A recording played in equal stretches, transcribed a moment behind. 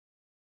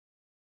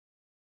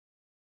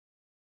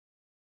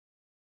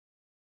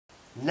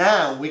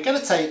Now we're going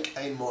to take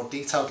a more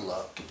detailed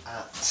look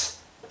at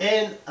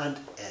in and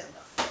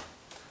im.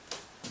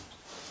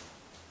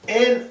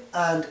 In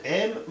and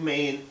im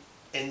mean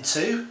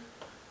into,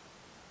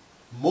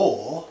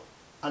 more,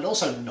 and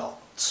also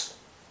not.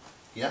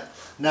 Yeah.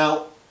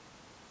 Now,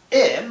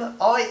 im,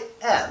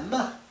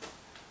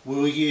 we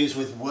will use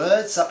with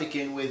words that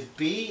begin with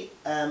b,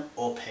 m,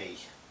 or p.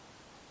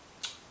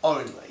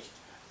 Only.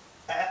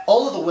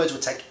 All of the words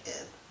will take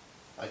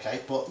in.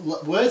 Okay, but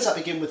words that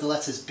begin with the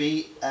letters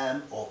b,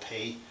 m, or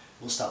p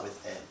will start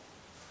with im.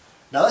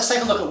 Now let's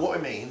take a look at what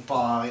we mean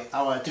by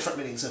our different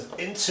meanings of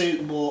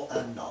into, more,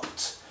 and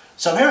not.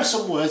 So here are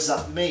some words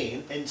that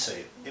mean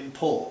into: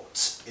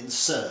 import,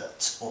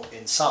 insert, or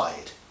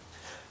inside.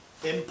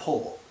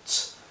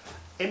 Import.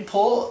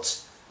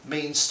 Import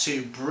means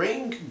to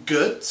bring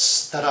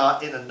goods that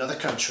are in another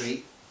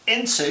country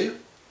into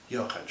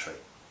your country.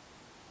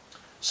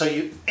 So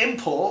you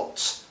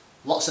import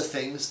lots of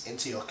things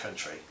into your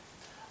country.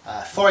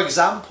 For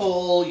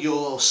example,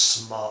 your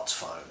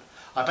smartphone.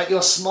 I bet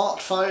your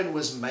smartphone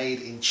was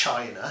made in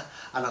China,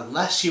 and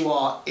unless you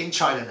are in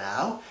China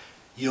now,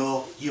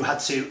 you had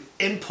to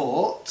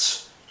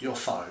import your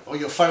phone, or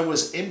your phone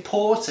was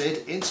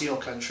imported into your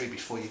country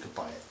before you could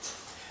buy it.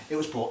 It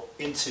was brought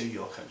into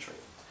your country.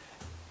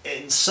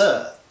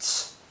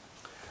 Insert.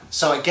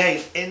 So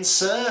again,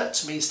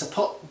 insert means to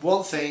put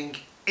one thing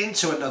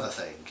into another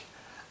thing.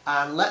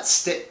 And let's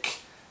stick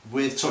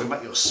with talking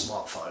about your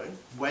smartphone.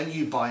 When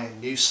you buy a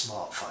new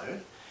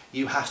smartphone,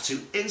 you have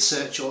to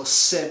insert your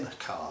SIM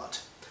card,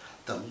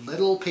 the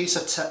little piece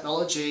of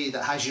technology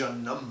that has your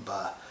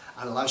number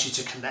and allows you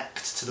to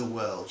connect to the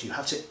world. You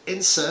have to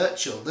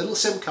insert your little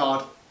SIM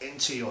card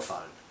into your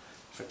phone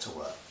for it to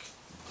work.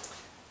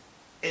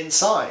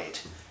 Inside.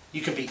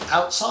 You can be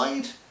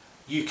outside.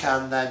 You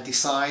can then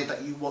decide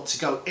that you want to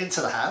go into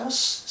the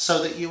house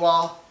so that you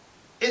are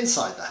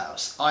inside the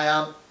house. I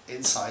am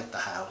inside the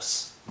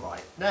house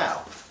right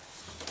now.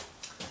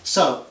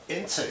 So,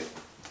 into.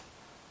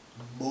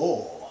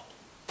 More.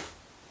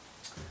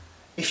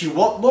 If you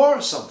want more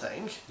of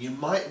something, you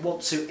might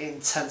want to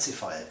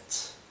intensify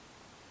it.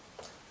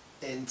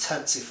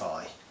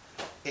 Intensify.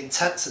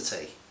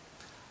 Intensity.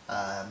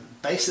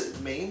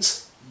 Basically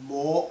means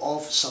more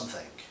of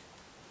something.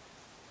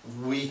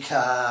 We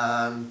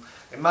can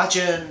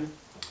imagine,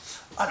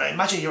 I don't know,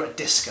 imagine you're at a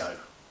disco.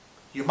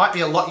 You might be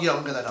a lot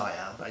younger than I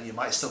am, and you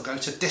might still go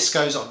to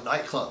discos or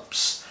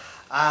nightclubs.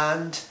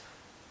 And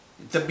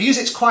the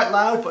music's quite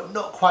loud, but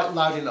not quite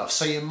loud enough.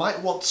 So you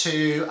might want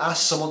to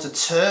ask someone to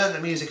turn the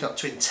music up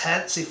to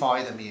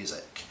intensify the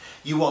music.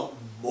 You want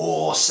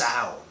more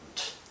sound.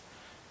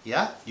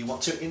 Yeah? You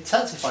want to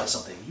intensify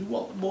something. You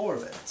want more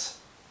of it.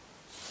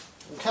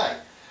 Okay.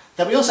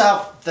 Then we also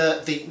have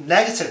the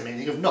negative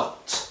meaning of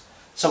not.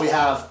 So we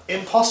have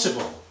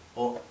impossible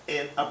or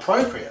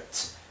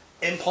inappropriate.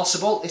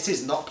 Impossible, it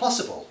is not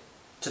possible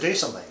to do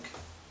something.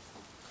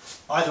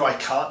 Either I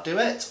can't do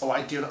it, or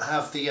I do not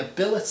have the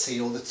ability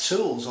or the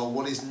tools or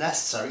what is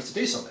necessary to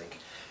do something.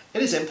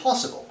 It is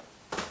impossible.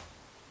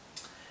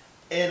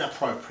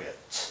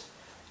 Inappropriate.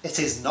 It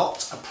is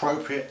not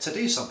appropriate to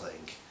do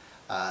something.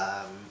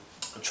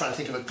 I'm trying to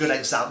think of a good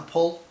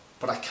example,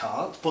 but I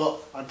can't, but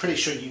I'm pretty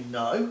sure you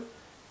know.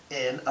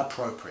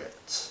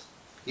 Inappropriate.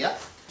 Yeah?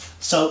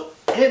 So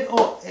in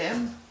or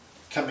im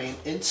can mean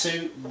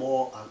into,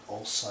 more, and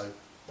also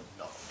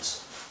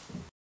not.